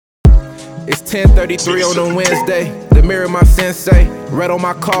It's 10:33 on a Wednesday. The mirror my sensei, red on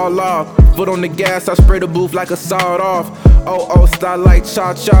my call log. Foot on the gas, I spray the booth like a sawed off. Oh, style like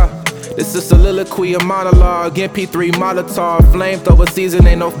cha-cha. This is soliloquy, a monologue. MP3 Molotov, flamethrower season,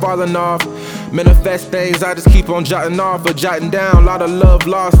 ain't no falling off. Manifest things, I just keep on jotting off or jotting down. Lot of love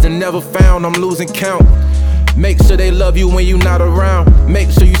lost and never found, I'm losing count. Make sure they love you when you not around.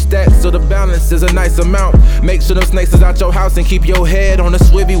 Make sure you stack so the balance is a nice amount. Make sure them snakes is out your house and keep your head on the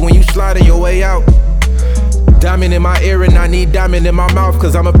swivvy when you sliding your way out. Diamond in my ear and I need diamond in my mouth,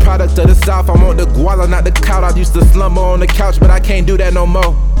 cause I'm a product of the South. I want the guala, not the clout. I used to slumber on the couch, but I can't do that no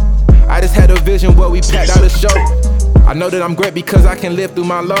more. I just had a vision where we packed out a show. I know that I'm great because I can live through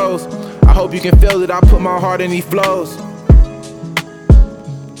my lows. I hope you can feel that I put my heart in these flows.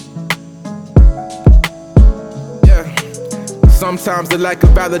 Sometimes the lack of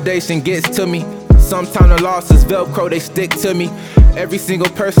validation gets to me. Sometimes the loss is Velcro, they stick to me. Every single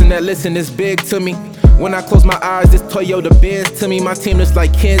person that listen is big to me. When I close my eyes, this Toyota Benz to me. My team is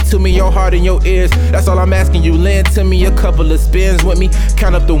like kin to me, your heart in your ears. That's all I'm asking you, lend to me. A couple of spins with me,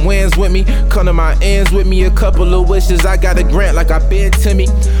 count up the wins with me. Come to my ends with me, a couple of wishes. I got a grant like I been to me.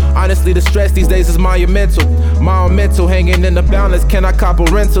 Honestly, the stress these days is monumental. My own mental hanging in the balance. Can I cop a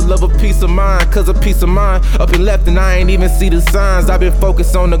rental of a peace of mind? Cause a peace of mind up and left and I ain't even see the signs. I've been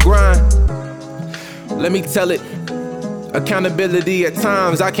focused on the grind. Let me tell it. Accountability at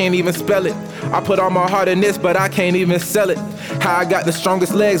times, I can't even spell it. I put all my heart in this, but I can't even sell it. How I got the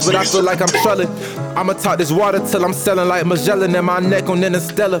strongest legs, but I feel like I'm trolling. I'ma talk this water till I'm selling like Magellan and my neck on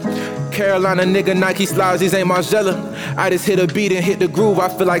Interstellar. Carolina nigga, Nike slides, these ain't Margiela. I just hit a beat and hit the groove, I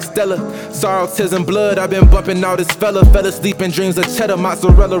feel like Stella. Sorrow, tears and blood, I've been bumping all this fella. Fell asleep in dreams of cheddar,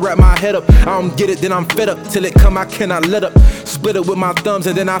 mozzarella, wrap my head up. I don't get it, then I'm fed up. Till it come, I cannot let up. Split it with my thumbs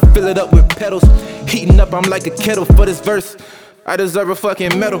and then I fill it up with pedals. Heating up, I'm like a kettle for this verse. I deserve a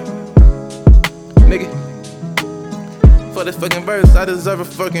fucking medal, nigga. For this fucking verse, I deserve a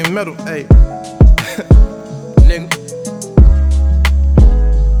fucking medal, ayy.